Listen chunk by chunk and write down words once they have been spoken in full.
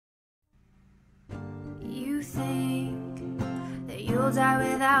think that you'll die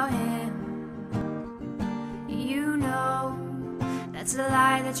without him. You know that's a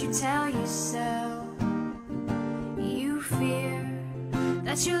lie that you tell yourself. You fear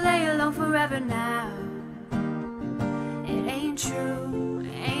that you'll lay alone forever now. It ain't true,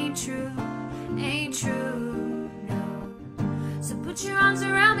 ain't true, ain't true, no. So put your arms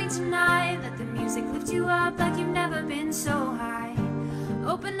around me tonight, let the music lift you up like you've never been so high.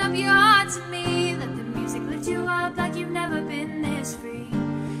 Open up your heart to me, let the music lift you up like you've never been this free.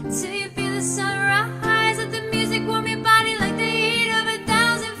 Till you feel the sunrise, let the music warm your body like the heat of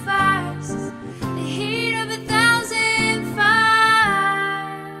 1,000 fires. The heat of 1,000 fires.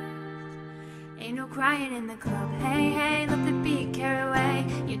 Ain't no crying in the club, hey, hey, let the beat carry away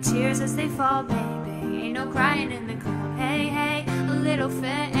your tears as they fall, baby. Ain't no crying in the club, hey, hey, a little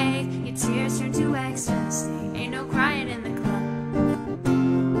faith, your tears turn to ecstasy. Ain't no crying in the club.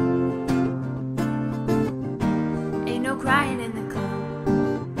 Ain't no crying in the club.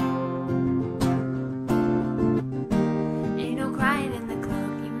 Ain't no crying in the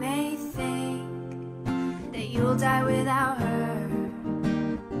club. You may think that you'll die without her,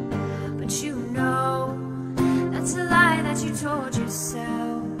 but you know that's a lie that you told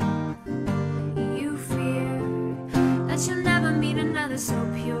yourself. You fear that you'll never meet another so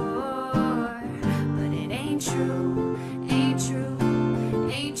pure, but it ain't true, ain't true,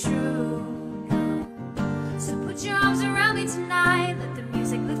 ain't true, no. So put your arms around me tonight, let the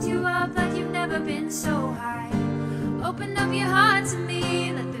music lift you up like you've never been so high. Open up your heart to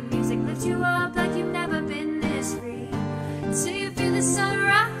me, let the music lift you up like you've never been this free. Till you feel the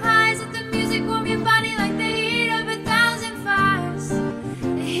sunrise, let the music warm your body like the heat of 1,000 fires.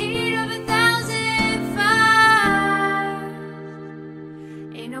 The heat of 1,000 fires.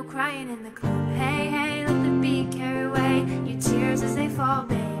 Ain't no crying in the club, hey, hey, let the beat carry away your tears as they fall,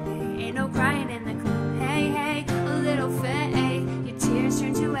 baby. Ain't no crying in the club, hey, hey, a little faith, your tears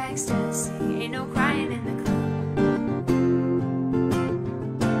turn to ecstasy. Ain't no crying in the club.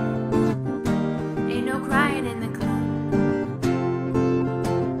 Ain't no crying in the club.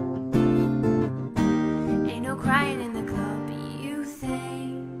 Ain't no crying in the club. You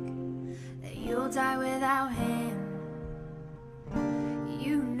think that you'll die without him.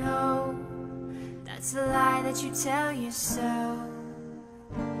 You know that's a lie that you tell yourself.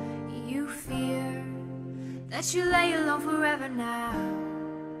 You fear that you lay alone forever now.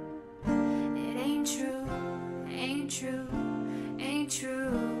 It ain't true, ain't true, ain't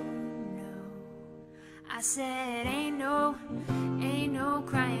true, no. I said ain't no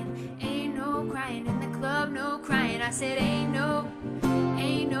crying in the club, no crying. I said ain't no